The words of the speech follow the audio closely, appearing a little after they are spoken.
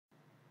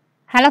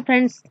Hello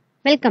friends,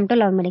 welcome to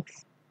Love Medics.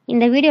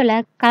 இந்த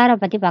வீடியோவில் கலரை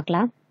பற்றி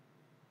பார்க்கலாம்.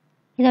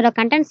 இதோட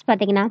கண்டென்ட்ஸ்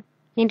பார்த்தீங்கன்னா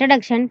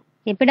introduction,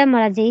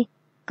 எபிடெமாலஜி,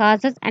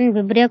 causes and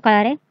Vibrio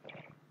cholerae,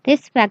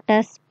 risk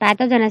factors,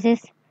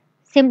 pathogenesis,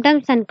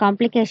 symptoms and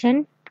complication,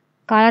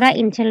 cholera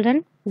in children,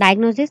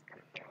 diagnosis,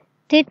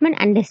 treatment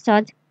and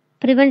discharge,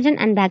 prevention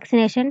and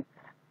vaccination,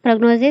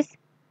 prognosis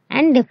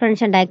and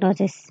differential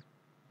diagnosis.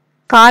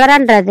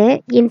 காலரான்றது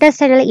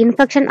intestinal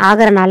infection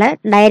ஆகிறனால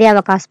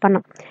டயரியாவை cos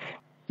பண்ணும்.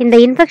 இந்த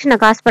இன்ஃபெக்ஷனை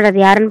cos பண்ணுறது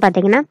யாருன்னு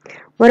பார்த்தீங்கன்னா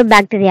ஒரு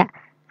பாக்டீரியா.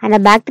 அந்த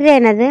bacteria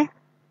என்னது?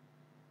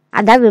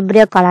 அதான்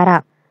Vibrio cholera.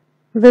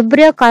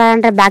 Vibrio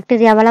காலரான்ற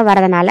பாக்டீரியாவால்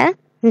வரதுனால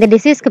இந்த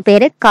டிசீஸ்க்கு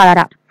பேர்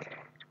காலரா.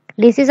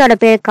 டிசீஸோட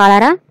பேர்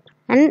காலரா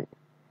அண்ட்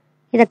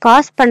இதை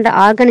காஸ் பண்ணுற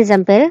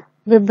ஆர்கானிசம் பேர்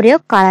விப்ரியோ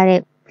காலரே.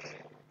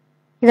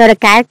 இதோட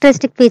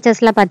கேரக்டரிஸ்டிக்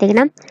ஃபீச்சர்ஸ்லாம்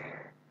பார்த்தீங்கன்னா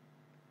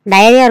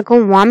டயரியா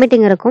இருக்கும்,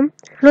 வாமிட்டிங் இருக்கும்,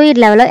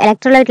 ஃப்ளூயிட் லெவலோ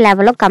எலக்ட்ரோலைட்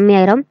லெவலோ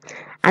கம்மியாயிரும்.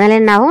 அதனால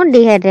என்ன ஆகும்?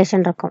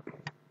 டீஹைட்ரேஷன் இருக்கும்.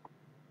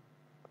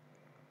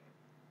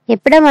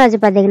 எபிடெமாலஜி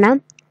பார்த்தீங்கன்னா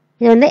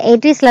இது வந்து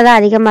 80s தான்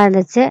அதிகமாக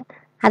இருந்துச்சு.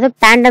 அதுவும்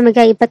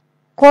பேண்டமிக்காக இப்போ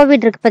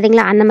கோவிட் இருக்குது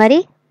பார்த்தீங்களா, அந்த மாதிரி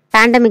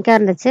பேண்டமிக்காக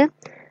இருந்துச்சு.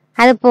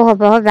 அது போக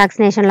போக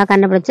வேக்சினேஷன்லாம்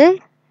கண்டுபிடிச்சி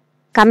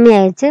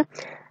கம்மியாயிடுச்சு.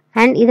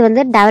 அண்ட் இது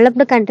வந்து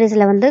டெவலப்டு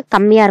கண்ட்ரீஸில் வந்து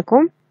கம்மியாக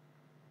இருக்கும்.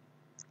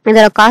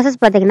 இதோட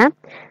காசஸ் பார்த்தீங்கன்னா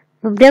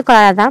விப்ரியோ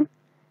காலரா தான்.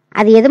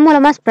 அது எது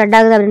மூலமாக ஸ்ப்ரெட்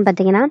ஆகுது அப்படின்னு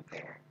பார்த்தீங்கன்னா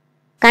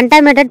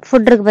கண்டாமினேட்டட்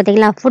ஃபுட் இருக்குது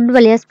பார்த்தீங்களா, ஃபுட்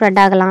வழியாக ஸ்ப்ரெட்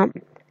ஆகலாம்,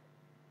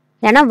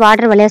 ஏன்னா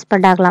வாட்டர் வழியாக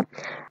ஸ்ப்ரெட் ஆகலாம்.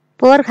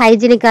 போர்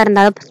ஹைஜீனிக்காக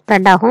இருந்தாலும்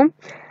ஸ்ப்ரெட் ஆகும்.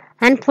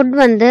 அண்ட் ஃபுட்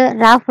வந்து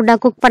ரா ஃபுட்டாக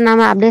குக்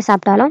பண்ணாமல் அப்படியே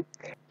சாப்பிட்டாலும்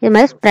இது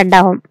மாதிரி ஸ்ப்ரெட்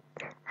ஆகும்.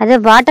 அது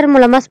வாட்டர்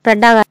மூலமாக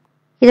ஸ்ப்ரெட் ஆக.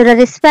 இதோட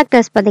ரிஸ்க்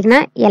ஃபேக்டர்ஸ் பார்த்திங்கன்னா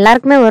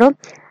எல்லாருக்குமே வரும்.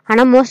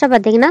 ஆனால் மோஸ்ட்டாக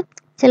பார்த்திங்கன்னா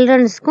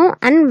சில்ட்ரன்ஸுக்கும்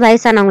அண்ட்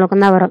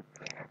வயசானவங்களுக்கும் தான் வரும்.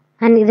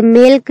 அண்ட் இது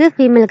மேலுக்கு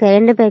ஃபீமேலுக்கு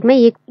ரெண்டு பேருக்குமே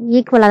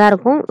ஈக்குவலாக தான்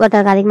இருக்கும்.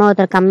 ஒருத்தருக்கு அதிகமாக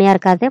ஒருத்தருக்கு கம்மியாக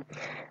இருக்காது.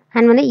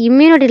 அண்ட் வந்து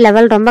இம்யூனிட்டி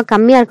லெவல் ரொம்ப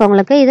கம்மியாக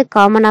இருக்கவங்களுக்கு இது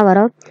காமனாக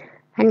வரும்.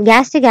 அண்ட்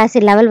கேஸ்ட்ரிக்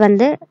ஆசிட் லெவல்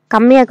வந்து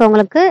கம்மியாக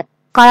இருக்கவங்களுக்கு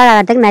காலரா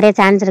ஆகிறதுக்கு நிறைய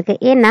சான்ஸ் இருக்குது.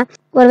 ஏன்னா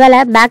ஒருவேளை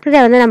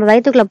பாக்டீரியா வந்து நம்ம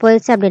வயிற்றுக்குள்ளே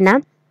போயிடுச்சு அப்படின்னா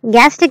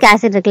கேஸ்ட்ரிக்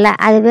ஆசிட் இருக்குல்ல,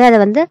 அதுவே அதை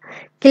வந்து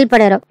கில்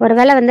பண்ணிடும்.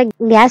 ஒருவேளை வந்து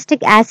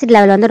கேஸ்ட்ரிக் ஆசிட்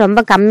லெவல் வந்து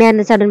ரொம்ப கம்மியாக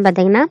இருந்துச்சு அப்படின்னு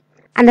பார்த்தீங்கன்னா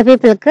அந்த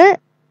பீப்புளுக்கு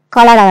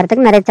காலரா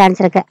ஆகிறதுக்கு நிறைய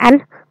சான்ஸ் இருக்குது.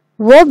 அண்ட்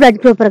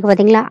பிளட் குரூப் இருக்குது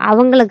பார்த்தீங்களா,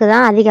 அவங்களுக்கு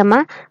தான்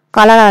அதிகமாக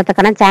காலரா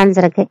ஆகிறதுக்கான சான்ஸ்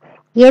இருக்குது.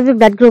 ஏபி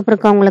பிளட் குரூப்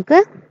இருக்கவங்களுக்கு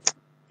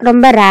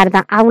ரொம்ப ரேர்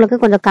தான், அவங்களுக்கு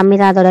கொஞ்சம் கம்மி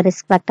தான் அதோட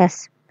ரிஸ்க் ஃபேக்டர்ஸ்.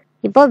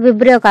 இப்போது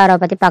விப்ரியோ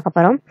காலராவை பற்றி பார்க்க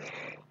போகிறோம்.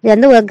 இது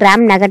வந்து ஒரு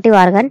கிராம் நெகட்டிவ்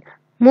ஆர்கன்,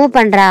 மூவ்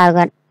பண்ணுற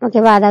ஆர்கன்,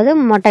 ஓகேவா? அதாவது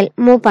மொட்டைல்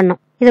மூவ் பண்ணும்.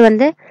 இது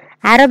வந்து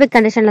ஏரோபிக்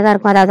கண்டிஷனில் தான்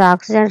இருக்கும், அதாவது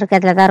ஆக்சிஜன்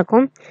இருக்கிறதுல தான்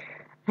இருக்கும்.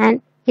 அண்ட்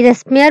இதை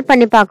ஸ்மியர்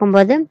பண்ணி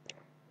பார்க்கும்போது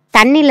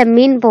தண்ணியில்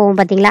மீன் போகும்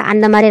பார்த்தீங்களா,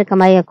 அந்த மாதிரி இருக்க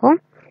மாதிரி இருக்கும்.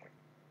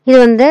 இது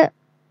வந்து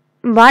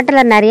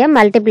வாட்டரில் நிறைய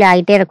மல்டிப்ளை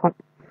ஆகிட்டே இருக்கும்.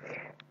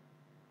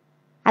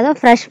 அதுவும்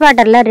ஃப்ரெஷ்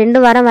வாட்டரில்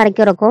 2 வாரம்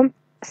வரைக்கும் இருக்கும்.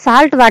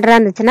 சால்ட் வாட்டராக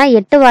இருந்துச்சுன்னா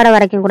 8 வாரம்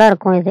வரைக்கும் கூட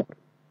இருக்கும். இது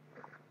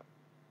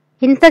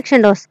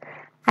இன்ஃபெக்ஷன் டோஸ்,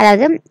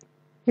 அதாவது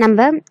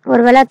நம்ம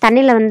ஒருவேளை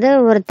தண்ணியில் வந்து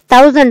ஒரு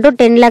 1000 to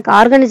 10 lakh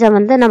ஆர்கானிசம்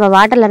வந்து நம்ம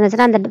வாட்டரில்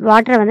இருந்துச்சுன்னா அந்த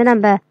வாட்டரை வந்து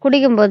நம்ம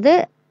குடிக்கும்போது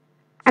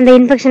அந்த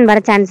இன்ஃபெக்ஷன் வர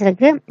சான்ஸ்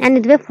இருக்குது. அண்ட்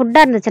இதுவே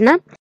ஃபுட்டாக இருந்துச்சுன்னா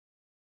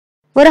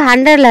ஒரு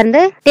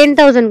 100லேருந்து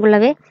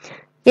 10,000க்குள்ளவே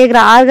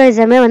இருக்கிற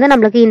ஆர்கானிசமே வந்து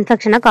நம்மளுக்கு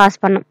இன்ஃபெக்ஷனை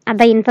காஸ் பண்ணும்.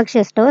 அதுதான்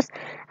இன்ஃபெக்ஷியஸ் டோஸ்.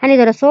 அண்ட்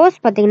இதோட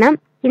சோர்ஸ் பார்த்தீங்கன்னா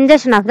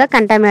injection of the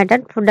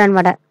contaminated food and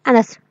water. அந்த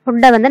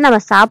ஃபுட்டை வந்து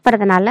நம்ம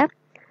சாப்பிட்றதுனால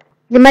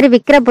இது மாதிரி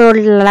விற்கிற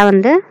பொருள்லாம்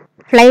வந்து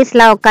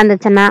ஃப்ளைஸ்லாம்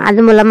உட்காந்துச்சுன்னா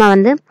அது மூலமாக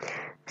வந்து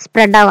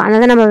ஸ்ப்ரெட் ஆகும்.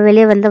 அதாவது நம்ம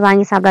வெளியே வந்து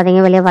வாங்கி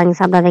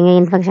சாப்பிடாதீங்க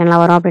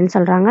இன்ஃபெக்ஷன்லாம் வரும் அப்படின்னு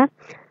சொல்கிறாங்க.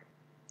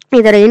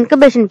 இதோட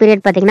இன்குபேஷன்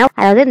பீரியட் பார்த்தீங்கன்னா,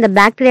 அதாவது இந்த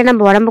பாக்டீரியா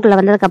நம்ம உடம்புக்குள்ளே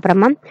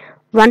வந்ததுக்கப்புறமா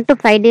 1 to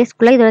 5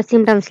 daysக்குள்ளே இதோட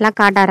சிம்டம்ஸ்லாம்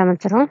காட்ட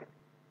ஆரம்பிச்சிடும்.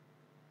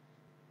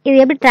 இது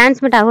எப்படி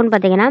டிரான்ஸ்மிட் ஆகும்னு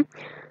பார்த்தீங்கன்னா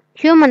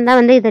ஹியூமன் தான்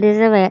வந்து இது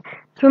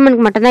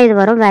ஹியூமனுக்கு மட்டும்தான் இது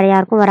வரும், வேறு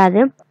யாருக்கும் வராது.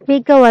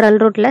 ஃபீக்கோ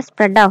ஓரல் ரூட்டில்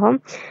ஸ்ப்ரெட் ஆகும்.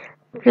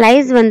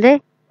 ஃப்ளைஸ் வந்து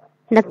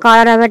இந்த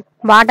காலராவை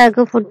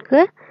வாட்டருக்கு,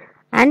 ஃபுட்க்கு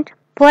அண்ட்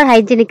புவர்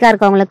ஹைஜீனிக்காக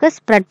இருக்கவங்களுக்கு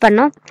ஸ்ப்ரெட்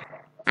பண்ணும்.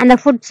 அந்த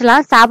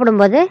ஃபுட்ஸ்லாம்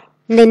சாப்பிடும்போது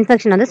இந்த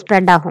இன்ஃபெக்ஷன் வந்து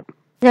ஸ்ப்ரெட் ஆகும்.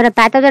 இதோட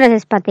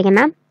பேத்தோஜெனசிஸ்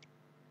பார்த்தீங்கன்னா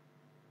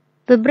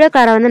விப்ரியோ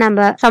காலரா வந்து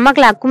நம்ம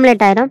ஸ்டொமக்கில்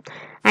அக்குமுலேட் ஆயிரும்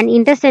அண்ட்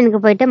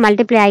இன்டெஸ்டைனுக்கு போயிட்டு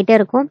மல்டிப்ளை ஆகிட்டே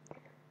இருக்கும்.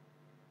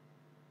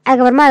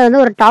 அதுக்கப்புறமா அது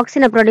வந்து ஒரு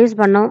டாக்ஸினை ப்ரொடியூஸ்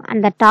பண்ணும்.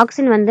 அந்த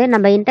டாக்ஸின் வந்து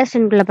நம்ம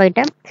இன்டெஸ்டைனுக்குள்ளே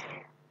போயிட்டு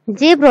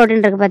ஜி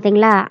ப்ரோட்டீன் இருக்குது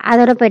பார்த்தீங்களா,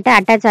 அதோட போயிட்டு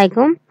அட்டாச்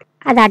ஆகிக்கும்.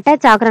 அது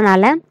அட்டாச்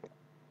ஆகுறதுனால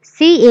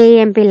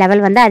CAMP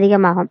லெவல் வந்து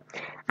அதிகமாகும்.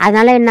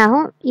 அதனால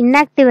என்னாகும்?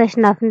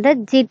 இன்ஆக்டிவேஷன் ஆஃப் இந்த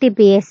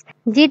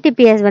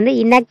ஜிடிபிஎஸ் வந்து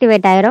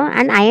இன்ஆக்டிவேட் ஆயிரும்.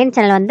 அண்ட் அயன்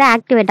சேனல் வந்து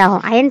ஆக்டிவேட்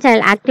ஆகும். அயன்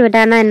சேனல் ஆக்டிவேட்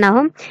ஆனால்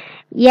என்னாகும்?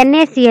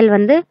 NaCl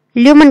வந்து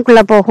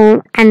லியூமனுக்குள்ளே போகும்.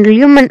 அண்ட்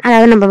லியூமன்,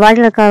 அதாவது நம்ம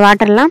பாட்டில் இருக்க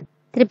வாட்டர்லாம்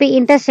திருப்பி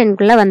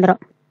இன்டெஸ்டைனுக்குள்ளே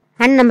வந்துடும்.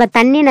 அண்ட் நம்ம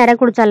தண்ணி நிறைய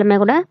குடித்தாலுமே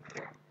கூட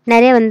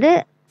நிறைய வந்து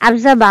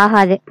அப்சர்ப்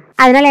ஆகாது.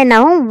 அதனால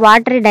என்னாகும்?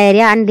 வாட்டரி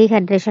டயரியா அண்ட்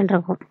டீஹைட்ரேஷன்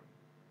இருக்கும்.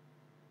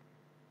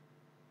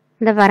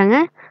 இந்த பாருங்க,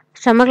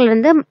 ஸ்டொமக்கில்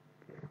வந்து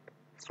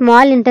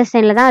ஸ்மால்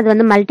இன்டெஸ்டைனில் தான் அது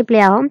வந்து மல்டிப்ளை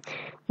ஆகும்.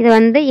 இது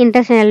வந்து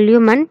இன்டெஸ்டைனல்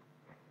லியூமன்.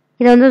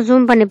 இதை வந்து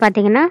ஜூம் பண்ணி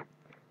பார்த்தீங்கன்னா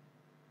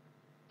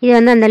இது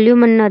வந்து அந்த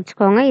லியூமன்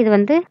வச்சுக்கோங்க. இது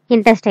வந்து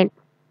இன்டெஸ்டைன்.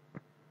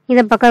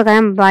 இதை பக்கம்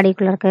இருக்க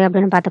பாடிக்குள்ளே இருக்குது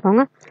அப்படின்னு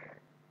பார்த்துக்கோங்க.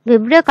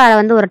 விப்ரியோ காலரா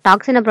வந்து ஒரு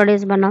டாக்ஸினை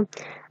ப்ரொடியூஸ் பண்ணும்.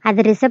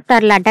 அது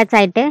ரிசெப்டாரில் அட்டாச்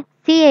ஆகிட்டு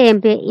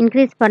சிஏஎம்பி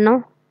இன்க்ரீஸ் பண்ணும்.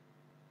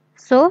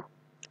 ஸோ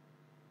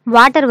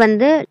வாட்டர்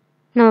வந்து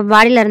நம்ம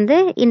பாடியிலேருந்து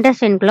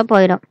இன்டெஸ்டைனுக்குள்ளே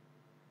போயிடும்.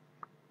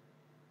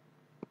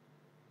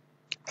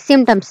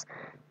 சிம்டம்ஸ்,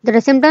 இதோட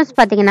சிம்டம்ஸ்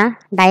பார்த்தீங்கன்னா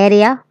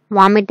diarrhoea,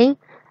 vomiting,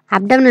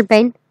 abdominal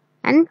pain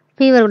and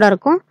fever கூட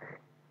இருக்கும்.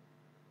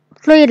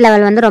 ஃப்ளூயிட்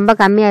லெவல் வந்து ரொம்ப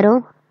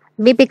கம்மியாயிரும்,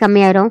 பிபி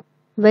கம்மியாயிரும்,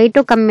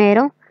 வெயிட்டும்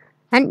கம்மியாயிரும்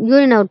அண்ட்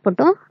யூரின்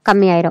அவுட்புட்டும்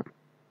கம்மியாயிரும்.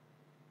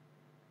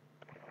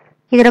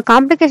 இதோட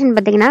காம்ப்ளிகேஷன்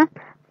பார்த்தீங்கன்னா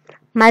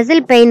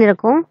மசில் பெயின்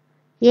இருக்கும்.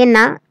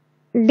 ஏன்னா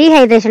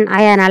டீஹைட்ரேஷன்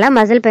ஆயதுனால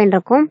மசில் பெயின்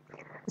இருக்கும்.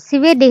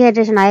 சிவியர்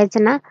டீஹைட்ரேஷன்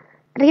ஆயிடுச்சுன்னா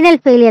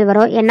ரீனல் ஃபெயிலியர்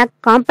வரும். ஏன்னா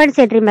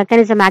காம்பன்சேட்டரி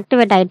மெக்கானிசம்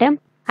ஆக்டிவேட் ஆகிட்டு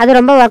அது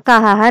ரொம்ப ஒர்க்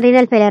ஆக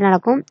ரீனல் ஃபெயிலியர்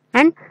நடக்கும்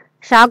அண்ட்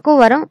ஷாக்கும்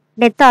வரும்.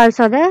 Death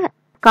also the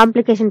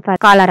complication for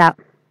cholera.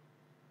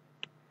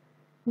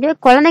 இதுவே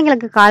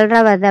குழந்தைங்களுக்கு காலரா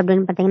வருது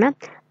அப்படின்னு பார்த்தீங்கன்னா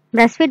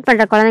பிரஸ்ட் ஃபீட்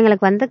பண்ணுற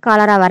குழந்தைங்களுக்கு வந்து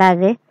காலரா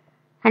வராது.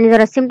 அண்ட்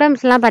இதோட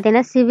சிம்டம்ஸ்லாம்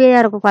பார்த்தீங்கன்னா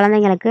சிவியராக இருக்கும்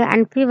குழந்தைங்களுக்கு.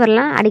 அண்ட்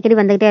ஃபீவர்லாம் அடிக்கடி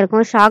வந்துகிட்டே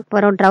இருக்கும், ஷாக்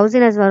வரும்,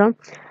 ட்ரௌசினஸ் வரும்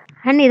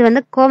அண்ட் இது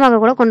வந்து கோமாக்கு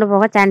கூட கொண்டு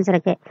போக சான்ஸ்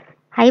இருக்குது.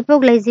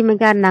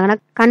 ஹைப்போகிளைசிமிக்காக இருந்தாங்கன்னா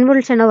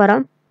கன்வல்ஷனும்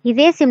வரும்.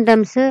 இதே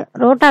சிம்டம்ஸு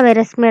ரோட்டா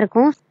வைரஸ்க்குமே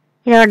இருக்கும்.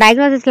 இதோட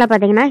டயக்னோசிஸ்லாம்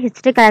பார்த்தீங்கன்னா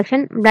history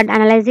collection, blood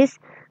analysis,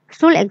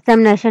 stool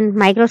examination,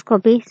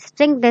 microscopy,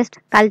 string test,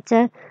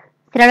 culture,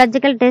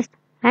 சிரலாஜிக்கல் test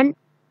and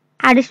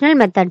additional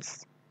methods.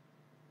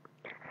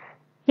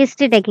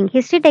 History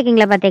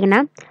டேக்கிங்கில்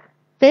பார்த்தீங்கன்னா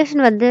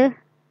பேஷண்ட் வந்து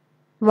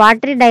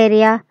watery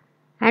diarrhoea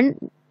and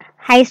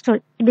high stool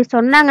இப்படி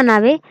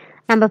சொன்னாங்கன்னாவே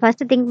நம்ம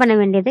ஃபஸ்ட்டு திங்க் பண்ண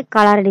வேண்டியது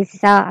காலரா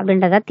டிசீஸா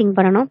அப்படின்றத திங்க்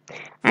பண்ணணும்.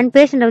 அண்ட்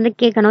பேஷண்ட்டை வந்து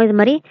கேட்கணும், இது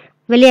மாதிரி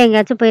வெளியே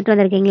எங்கேயாச்சும் போயிட்டு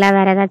வந்திருக்கீங்களா,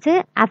 வேறு ஏதாச்சும்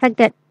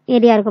அஃபெக்டட்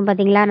ஏரியா இருக்கும்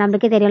பார்த்தீங்களா,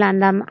 நம்மளுக்கே தெரியல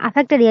அந்த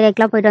அஃபெக்டட்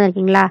ஏரியாக்கெலாம் போயிட்டு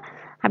வந்திருக்கீங்களா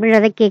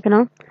அப்படின்றத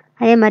கேட்கணும்.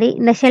 அதே மாதிரி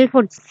இந்த ஷெல்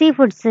ஃபுட்ஸ், சீ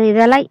ஃபுட்ஸ்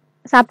இதெல்லாம்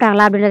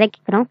சாப்பிட்டாங்களா அப்படின்றத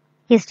கேட்கணும்.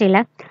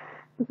 ஹிஸ்ட்ரியில்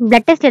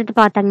பிளட் டெஸ்ட் எடுத்து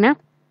பார்த்தாங்கன்னா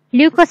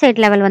லியூக்கோசைட்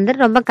லெவல் வந்து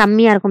ரொம்ப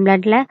கம்மியாக இருக்கும்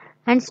பிளட்டில்.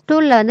 அண்ட்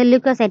ஸ்டூலில் வந்து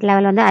லியூக்கோசைட்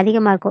லெவல் வந்து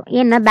அதிகமாக இருக்கும்.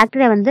 ஏன்னா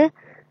பாக்டீரியா வந்து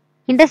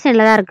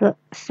இன்டெஸ்டைனில் தான் இருக்குது.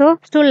 ஸோ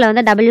ஸ்டூலில்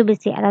வந்து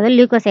WBC அதாவது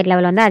லியூக்கோசைட்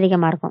லெவல் வந்து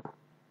அதிகமாக இருக்கும்.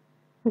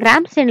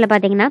 கிராம் ஸ்டெயினில்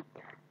பார்த்தீங்கன்னா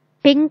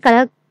pink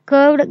colour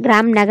curved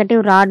gram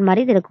negative rod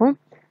மாதிரி இது இருக்கும்.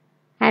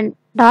 அண்ட்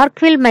டார்க்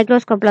ஃபீல்ட்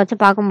மைக்ரோஸ்கோப்பில் வச்சு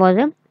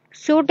பார்க்கும்போது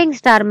ஷூட்டிங்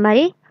ஸ்டார்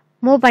மாதிரி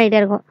மூவ் பண்ணிகிட்டே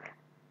இருக்கும்.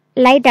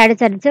 லைட்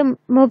அடிச்சு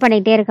மூவ்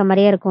பண்ணிகிட்டே இருக்க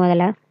மாதிரியே இருக்கும்.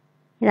 அதில்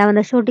இதான்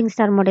வந்து ஷூட்டிங்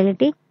ஸ்டார்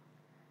மொடிலிட்டி.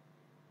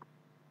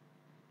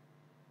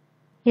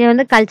 இதை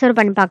வந்து கல்ச்சர்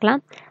பண்ணி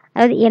பார்க்கலாம்.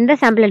 அதாவது எந்த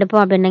சாம்பிள்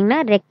எடுப்போம் அப்படின்னிங்கன்னா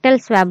ரெக்டல்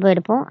ஸ்வாப்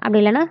எடுப்போம், அப்படி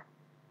இல்லைன்னா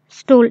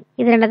ஸ்டூல்,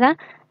 இது ரெண்டு தான்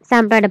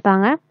சாம்பிள்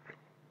எடுப்பாங்க.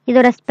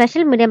 இதோட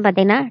ஸ்பெஷல் மீடியம்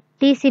பார்த்தீங்கன்னா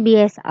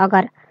TCBS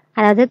அகார்,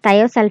 அதாவது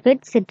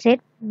thiosulphate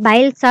citrate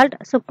file salt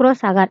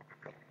sucrose agar.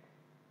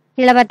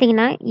 இதில்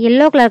பார்த்தீங்கன்னா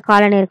எல்லோ கலர்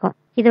காலனி இருக்கும்,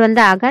 இது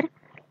வந்து அகார்.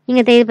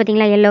 இங்கே தெரியுது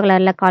பார்த்தீங்களா எல்லோ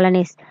கலரில்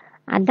காலனிஸ்,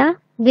 அதுதான்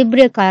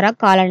விப்ரியோ சாலரா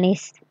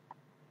காலனிஸ்.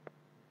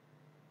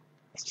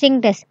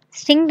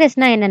 ஸ்ட்ரிங்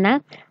டெஸ்ட்னா என்னென்னா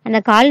அந்த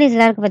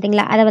காலனிஸ்லாம் இருக்குது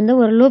பார்த்தீங்களா, அதை வந்து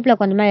ஒரு லூப்பில்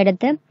கொஞ்சமாக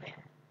எடுத்து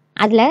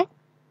அதில்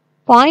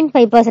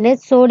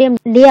 0.5% சோடியம்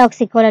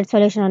டிஆக்சிகோலேட்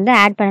சொல்யூஷன் வந்து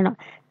ஆட் பண்ணணும்.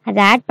 அதை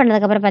ஆட்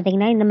பண்ணதுக்கப்புறம்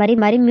பார்த்தீங்கன்னா இந்த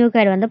மாதிரி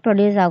மியூக்கைடு வந்து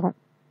ப்ரொடியூஸ் ஆகும்.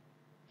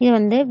 இது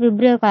வந்து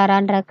விப்ரியோ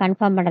சாலரான்ற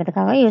கன்ஃபார்ம்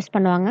பண்ணுறதுக்காக யூஸ்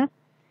பண்ணுவாங்க.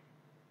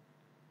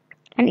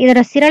 அண்ட்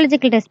இதோட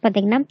சிரலாஜிக்கல் டெஸ்ட்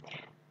பார்த்தீங்கன்னா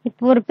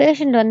இப்போ ஒரு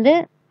பேஷண்ட் வந்து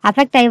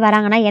அஃபெக்ட் ஆகி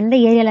வராங்கன்னா எந்த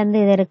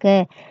ஏரியாலேருந்து இது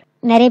இருக்குது,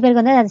 நிறைய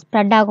பேருக்கு வந்து அது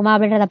ஸ்ப்ரெட் ஆகுமா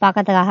அப்படின்றத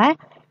பார்க்கறதுக்காக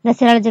இந்த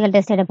சிரலாஜிக்கல்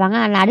டெஸ்ட் எடுப்பாங்க.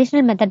 அண்ட்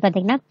அடிஷ்னல் மெத்தட்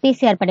பார்த்தீங்கன்னா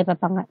PCR பண்ணி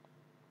பார்ப்பாங்க.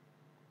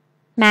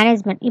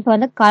 மேனேஜ்மெண்ட், இப்போ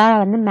வந்து காலரா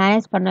வந்து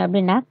மேனேஜ் பண்ணணும்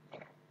அப்படின்னா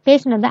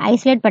பேஷண்ட் வந்து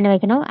ஐசோலேட் பண்ணி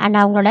வைக்கணும். அண்ட்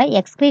அவங்களோட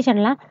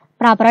எக்ஸ்க்ரீஷன்லாம்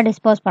ப்ராப்பராக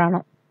டிஸ்போஸ்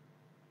பண்ணணும்.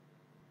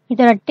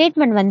 இதோட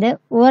ட்ரீட்மெண்ட் வந்து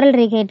oral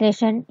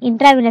rehydration,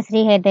 intravenous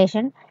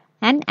rehydration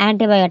and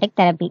antibiotic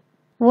therapy.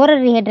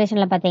 Oral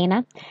ரீஹைட்ரேஷனில் பார்த்தீங்கன்னா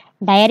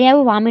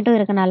டயரியாவும் வாமிட்டும்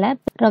இருக்கனால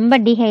ரொம்ப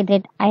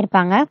டீஹைட்ரேட்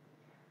ஆயிருப்பாங்க.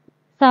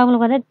 ஸோ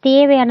அவங்களுக்கு வந்து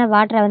தேவையான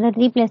வாட்டரை வந்து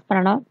ரீப்ளேஸ்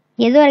பண்ணணும்.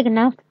 எது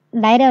வரைக்கும்னா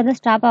டயரியா வந்து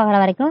ஸ்டாப் ஆகிற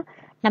வரைக்கும்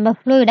நம்ம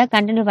ஃப்ளூயிடை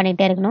கண்டினியூ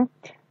பண்ணிகிட்டே இருக்கணும்.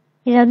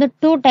 இதில் வந்து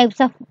 2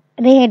 டைப்ஸ் ஆஃப்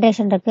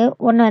ரீஹைட்ரேஷன் இருக்குது.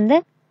 ஒன்று வந்து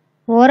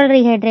ஓரல்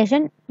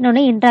ரீஹைட்ரேஷன்,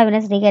 இன்னொன்று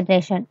இன்ட்ராவினஸ்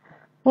ரீஹைட்ரேஷன்.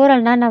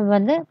 ஓரல்னால் நம்ம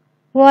வந்து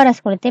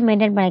ஓஆர்எஸ் கொடுத்து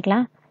மெயின்டைன்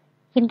பண்ணிக்கலாம்.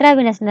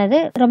 இன்ட்ராவினஸ்னது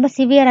ரொம்ப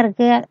சிவியராக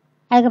இருக்குது,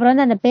 அதுக்கப்புறம்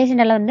வந்து அந்த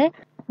பேஷண்ட்டால் வந்து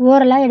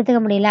ஓரலாக எடுத்துக்க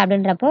முடியல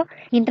அப்படின்றப்போ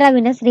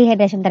இன்ட்ராவினஸ்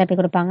ரீஹைட்ரேஷன் தெரப்பி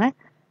கொடுப்பாங்க.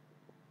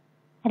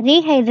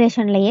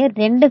 ரீஹைட்ரேஷன்லேயே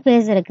 2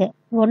 ஃபேஸ் இருக்குது.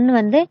 ஒன்று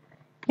வந்து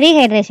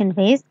rehydration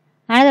face,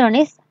 another one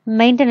is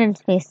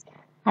maintenance face.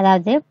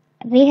 அதாவது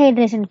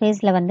ரீஹைட்ரேஷன்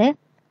ஃபேஸில் வந்து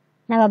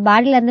நம்ம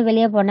பாடியிலேருந்து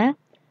வெளியே போன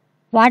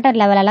வாட்டர்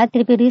லெவலெல்லாம்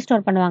திருப்பி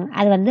ரீஸ்டோர் பண்ணுவாங்க.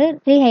 அது வந்து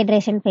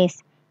ரீஹைட்ரேஷன் ஃபேஸ்.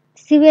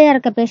 சிவியராக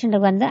இருக்க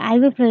பேஷண்ட்டுக்கு வந்து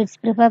IV ஃப்ளூயிட்ஸ்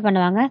ப்ரிஃபர்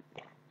பண்ணுவாங்க.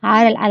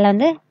 ஆரல் அதில்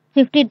வந்து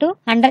 50 to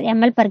 100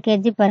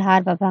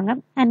 ml/kg/hour பார்ப்பாங்க.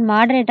 அண்ட்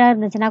மாடரேட்டாக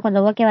இருந்துச்சுன்னா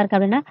கொஞ்சம் ஓகேவா இருக்குது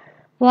அப்படின்னா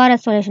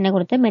ORS சொல்யூஷனை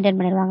கொடுத்து மெயின்டைன்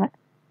பண்ணிடுவாங்க.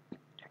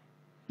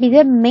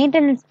 இதுவே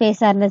மெயின்டெனன்ஸ்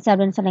ஃபேஸாக இருந்துச்சு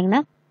அப்படின்னு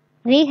சொன்னீங்கன்னா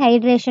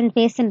ரீஹைட்ரேஷன்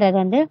ஃபேஸுன்றது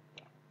வந்து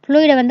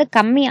ஃப்ளூயிடை வந்து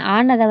கம்மி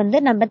ஆனதை வந்து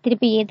நம்ம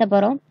திருப்பி ஏற்ற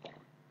போகிறோம்.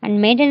 அண்ட்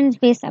மெயின்டெனன்ஸ்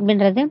ஃபேஸ்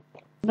அப்படின்றது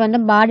இப்போ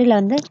வந்து பாடியில்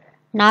வந்து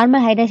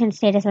நார்மல் ஹைட்ரேஷன்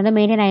ஸ்டேட்டஸ் வந்து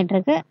மெயின்டைன் ஆகிட்டு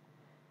இருக்கு,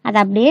 அதை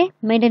அப்படியே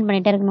மெயின்டைன்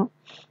பண்ணிகிட்டே இருக்கணும்.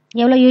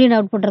 எவ்வளோ யூரின்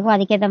அவுட்புட் இருக்கோ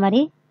அதுக்கேற்ற மாதிரி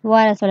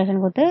ORS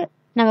சொல்யூஷன் கொடுத்து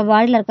நம்ம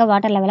பாடியில் இருக்க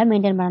வாட்டர் லெவலை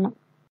மெயின்டைன் பண்ணணும்.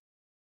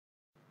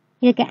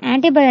 இதுக்கு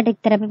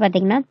ஆன்டிபயோட்டிக் தெரப்பி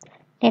பார்த்தீங்கன்னா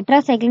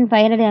டெட்ராசைக்ளின்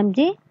 500 mg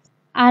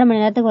 6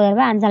 மணி நேரத்துக்கு ஒரு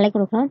தடவை 5 நாளைக்கு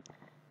கொடுக்கணும்.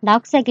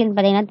 டாக்ஸைக்ளின்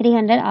பார்த்தீங்கன்னா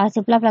 300 ஆர்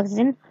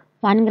சிப்ளாஃப்ளாக்சின்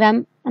 1 கிராம்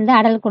வந்து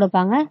அடல்ட்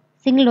கொடுப்பாங்க,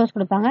 சிங்கிள் டோஸ்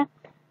கொடுப்பாங்க.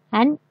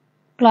 அண்ட்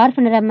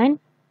குளோர்ஃபெனரமைன்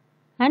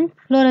அண்ட்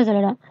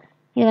ஃப்ளூரோசோலிடம்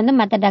இது வந்து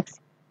மற்ற ட்ரக்ஸ்.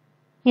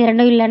 இது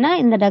ரெண்டும் இல்லைன்னா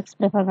இந்த ட்ரக்ஸ்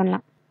ப்ரிஃபர்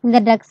பண்ணலாம். இந்த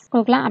ட்ரக்ஸ்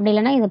கொடுக்கலாம், அப்படி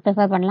இல்லைன்னா இதை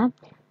ப்ரிஃபர் பண்ணலாம்.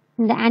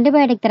 இந்த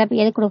ஆன்டிபயோட்டிக் தெரப்பி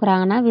எது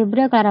கொடுக்குறாங்கன்னா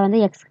விப்ரியோ கலரை வந்து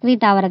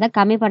எக்ஸ்க்ரீட் ஆகிறத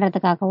கம்மி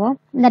பண்ணுறதுக்காகவும்,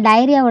 இந்த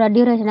டைரியாவோட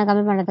டியூரேஷனை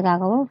கம்மி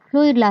பண்ணுறதுக்காகவும்,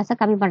 ஃப்ளூயிட் லாஸை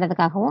கம்மி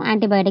பண்ணுறதுக்காகவும்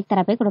ஆன்டிபயோட்டிக்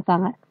தெரப்பி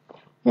கொடுப்பாங்க.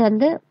 இது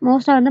வந்து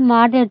மோஸ்ட்டாக வந்து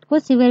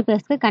மாடரேட்க்கும் சிவியர்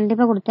பேஸ்க்கு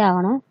கண்டிப்பாக கொடுத்தே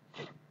ஆகணும்.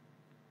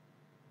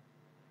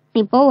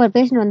 இப்போது ஒரு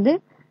பேஷண்ட் வந்து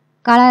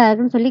காலரா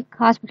இருக்குன்னு சொல்லி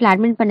ஹாஸ்பிட்டல்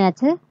அட்மிட்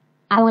பண்ணியாச்சு,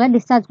 அவங்கள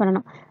டிஸ்சார்ஜ்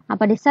பண்ணணும்.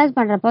 அப்போ டிஸ்சார்ஜ்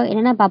பண்ணுறப்போ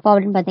என்னென்ன பார்ப்போம்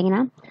அப்படின்னு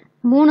பார்த்தீங்கன்னா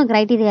 3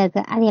 க்ரைட்டீரியா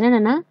இருக்குது. அது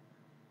என்னென்னா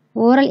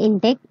oral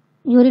intake,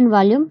 urine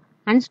volume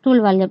and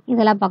stool volume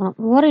இதெல்லாம் பார்க்கணும்.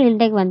 ஓரல்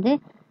இன்டேக் வந்து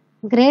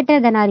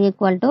greater than R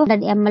equal to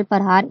 100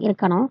 ml/h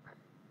இருக்கணும்.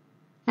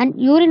 அண்ட்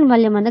யூரின்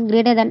வால்யூம் வந்து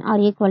greater than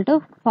R equal to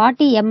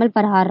 40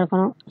 ml/h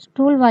இருக்கணும்.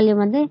 ஸ்டூல்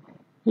வால்யூம் வந்து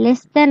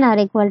less than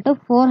R equal to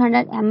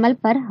 400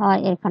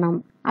 ml/h இருக்கணும்.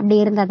 அப்படி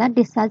இருந்தால் தான்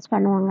டிஸ்சார்ஜ்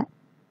பண்ணுவாங்க.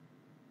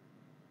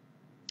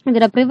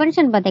 இதோட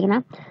ப்ரிவென்ஷன் பார்த்தீங்கன்னா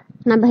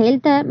நம்ம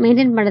ஹெல்த்தை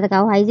மெயின்டைன்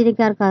பண்ணுறதுக்காகவும்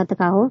ஹைஜீனிக்காக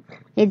இருக்கிறதுக்காகவும்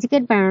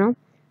எஜுகேட் பண்ணணும்.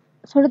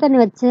 சுடு தண்ணி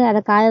வச்சு அதை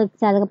காய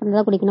வச்சு அதுக்கப்புறம்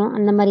தான் குடிக்கணும்.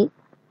 அந்த மாதிரி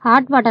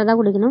ஹாட் வாட்டர் தான்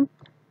குடிக்கணும்.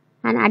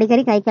 அண்ட்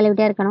அடிக்கடி கை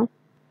கழுவிட்டே இருக்கணும்.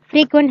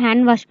 ஃப்ரீக்வெண்ட்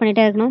ஹேண்ட் வாஷ்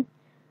பண்ணிகிட்டே இருக்கணும்.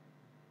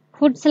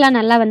 ஃபுட்ஸ்லாம்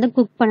நல்லா வந்து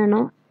குக்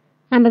பண்ணணும்.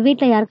 நம்ம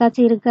வீட்டில்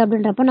யாருக்காச்சும் இருக்குது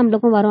அப்படின்றப்போ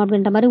நம்மளுக்கும் வரும்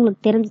அப்படின்ற மாதிரி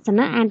உங்களுக்கு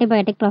தெரிஞ்சிச்சுன்னா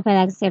ஆன்டிபயோட்டிக்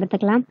ப்ரொஃபைலாக்சிஸ்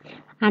எடுத்துக்கலாம்.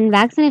 அண்ட்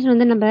வேக்சினேஷன்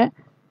வந்து நம்ம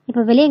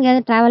இப்போ வெளியே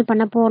எங்கேயாவது ட்ராவல்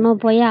பண்ண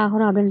போயே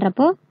ஆகணும்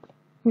அப்படின்றப்போ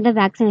இந்த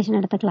வேக்சினேஷன்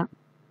எடுத்துக்கலாம்.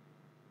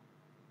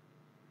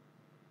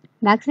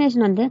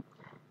 வேக்சினேஷன் வந்து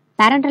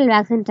பேரண்டல்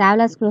வேக்சின்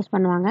ட்ராவலர்ஸ்க்கு யூஸ்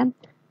பண்ணுவாங்க.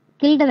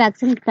 Guild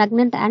vaccine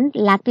pregnant and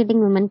lactating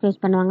விமனுக்கு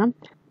use பண்ணுவாங்க.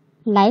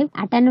 லைவ்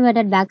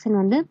அட்டனுவேட்டட் வேக்சின்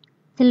வந்து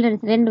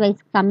சில்ட்ரன்ஸ் 2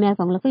 வயசுக்கு கம்மியாக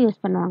இருக்கவங்களுக்கு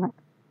யூஸ் பண்ணுவாங்க.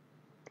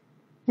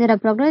 இதோட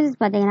ப்ரோக்னோசிஸ்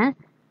பார்த்தீங்கன்னா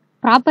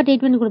ப்ராப்பர்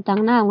ட்ரீட்மெண்ட்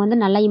கொடுத்தாங்கன்னா அவங்க வந்து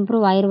நல்லா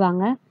இம்ப்ரூவ்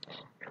ஆயிடுவாங்க.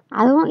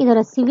 அதுவும்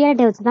இதோட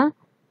சிவியாரிட்டி வச்சு தான்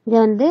இதை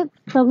வந்து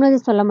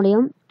ப்ரோக்னோசிஸ் சொல்ல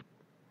முடியும்.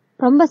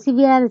 ரொம்ப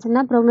சிவியராக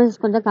இருந்துச்சுன்னா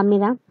ப்ரோக்னோசிஸ் கொஞ்சம் கம்மி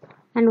தான்.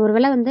 அண்ட்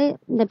ஒருவேளை வந்து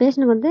இந்த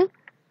பேஷண்ட்டுக்கு வந்து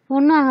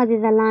ஒன்றும் ஆகாது,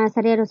 இதெல்லாம்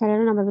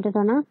சரியாயிடும் நம்ம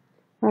விட்டுட்டோன்னா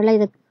ஒருவேளை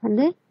இதுக்கு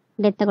வந்து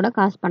டெத்தை கூட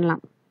காஸ்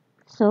பண்ணலாம்.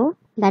 So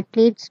that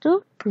leads to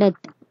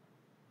death.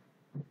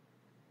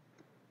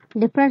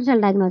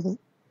 Differential diagnosis.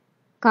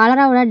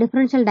 காலராவோட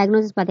differential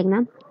diagnosis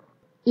பார்த்தீங்கன்னா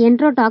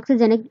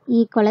என்ட்ரோடாக்சிஜெனிக்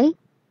E coli,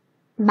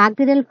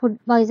 bacterial food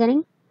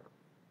poisoning,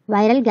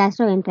 viral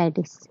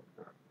கேஸ்ட்ரோஎன்ட்ரைட்டிஸ்.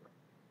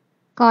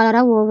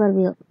 Cholera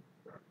overview.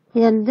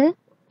 இது வந்து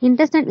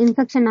இன்டெஸ்டைன்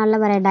இன்ஃபெக்ஷனால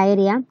வர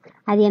டயரியா.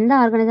 அது எந்த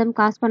ஆர்கானிசம்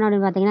காஸ் பண்ண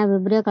அப்படின்னு பார்த்தீங்கன்னா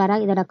விப்ரியோ கலரா.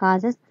 இதோட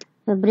காசஸ்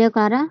விப்ரியோ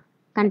கலரா,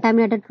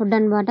 contaminated food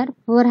and water,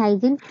 poor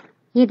hygiene,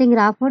 eating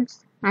raw foods,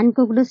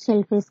 uncooked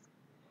shellfish.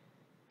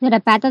 இதோட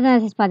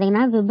பேத்தோஜெனசிஸ்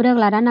பார்த்தீங்கன்னா விப்ரியோ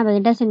கலரா நம்ம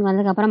இன்டெஸ்டைன்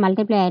வந்ததுக்கப்புறம்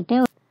மல்டிப்ளை ஆகிட்டு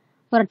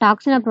ஒரு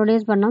டாக்ஸினை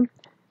ப்ரொடியூஸ் பண்ணோம்.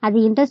 அது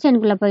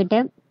இன்டெஸ்டைனுக்குள்ளே போயிட்டு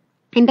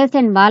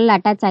இன்டெஸ்டைன் வாலில்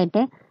அட்டாச்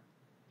ஆகிட்டு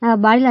நம்ம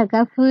பாடியில் இருக்க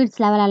ஃப்ளூயிட்ஸ்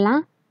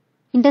லெவலெல்லாம்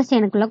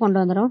இன்டெஸ்டைனுக்குள்ளே கொண்டு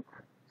வந்துடும்.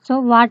 ஸோ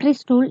வாட்டரி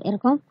ஸ்டூல்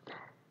இருக்கும்.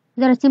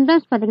 இதோட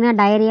சிம்டம்ஸ் பார்த்தீங்கன்னா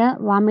diarrhoea,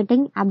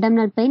 vomiting,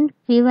 abdominal pain,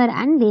 fever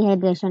and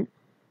dehydration.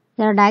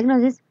 இதோட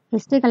diagnosis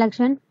history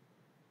collection,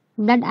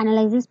 blood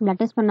analysis, blood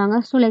test பண்ணுவாங்க,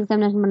 ஸ்டூல்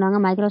எக்ஸாமினேஷன் பண்ணுவாங்க,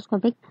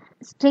 microscopic,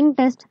 string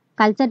test,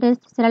 culture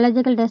test,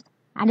 சிரலாஜிக்கல் test,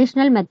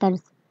 additional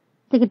methods.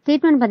 இதுக்கு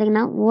ட்ரீட்மெண்ட்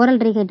பார்த்தீங்கன்னா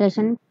ஓரல்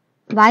ரீஹைட்ரேஷன்,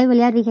 வாய்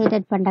வழியாக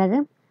rehydrate பண்ணுறது,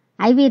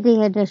 ஐவி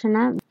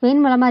ரீஹைட்ரேஷனாக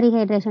பெயின் மூலமாக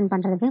rehydration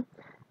பண்ணுறது,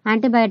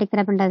 antibiotic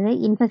தெரப்பின்றது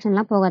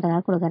இன்ஃபெக்ஷன்லாம்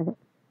போகிறதுக்காக கொடுக்கறது.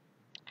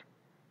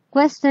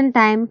 Question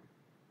time.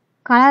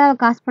 காலராவை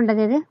காஸ்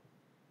பண்ணுறது எது?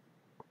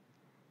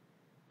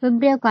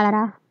 Vibrio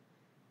cholera.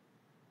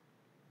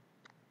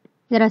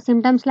 இதோட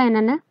சிம்டம்ஸ்லாம்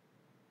என்னென்ன?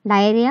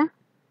 Diarrhoea,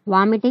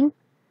 vomiting,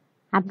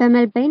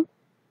 abdominal pain,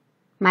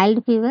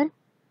 mild fever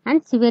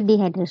and severe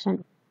dehydration.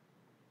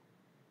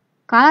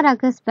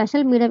 காலராக்கு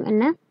special medium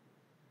என்ன?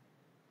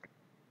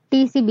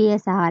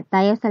 TCBSR,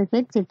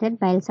 thiosulfate, citrate,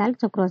 bile salt,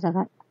 sucrose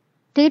agar.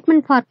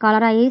 Treatment for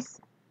cholera is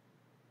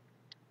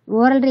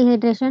oral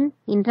rehydration,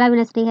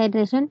 intravenous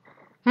rehydration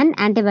and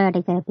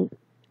antibiotic therapy.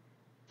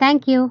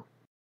 Thank you.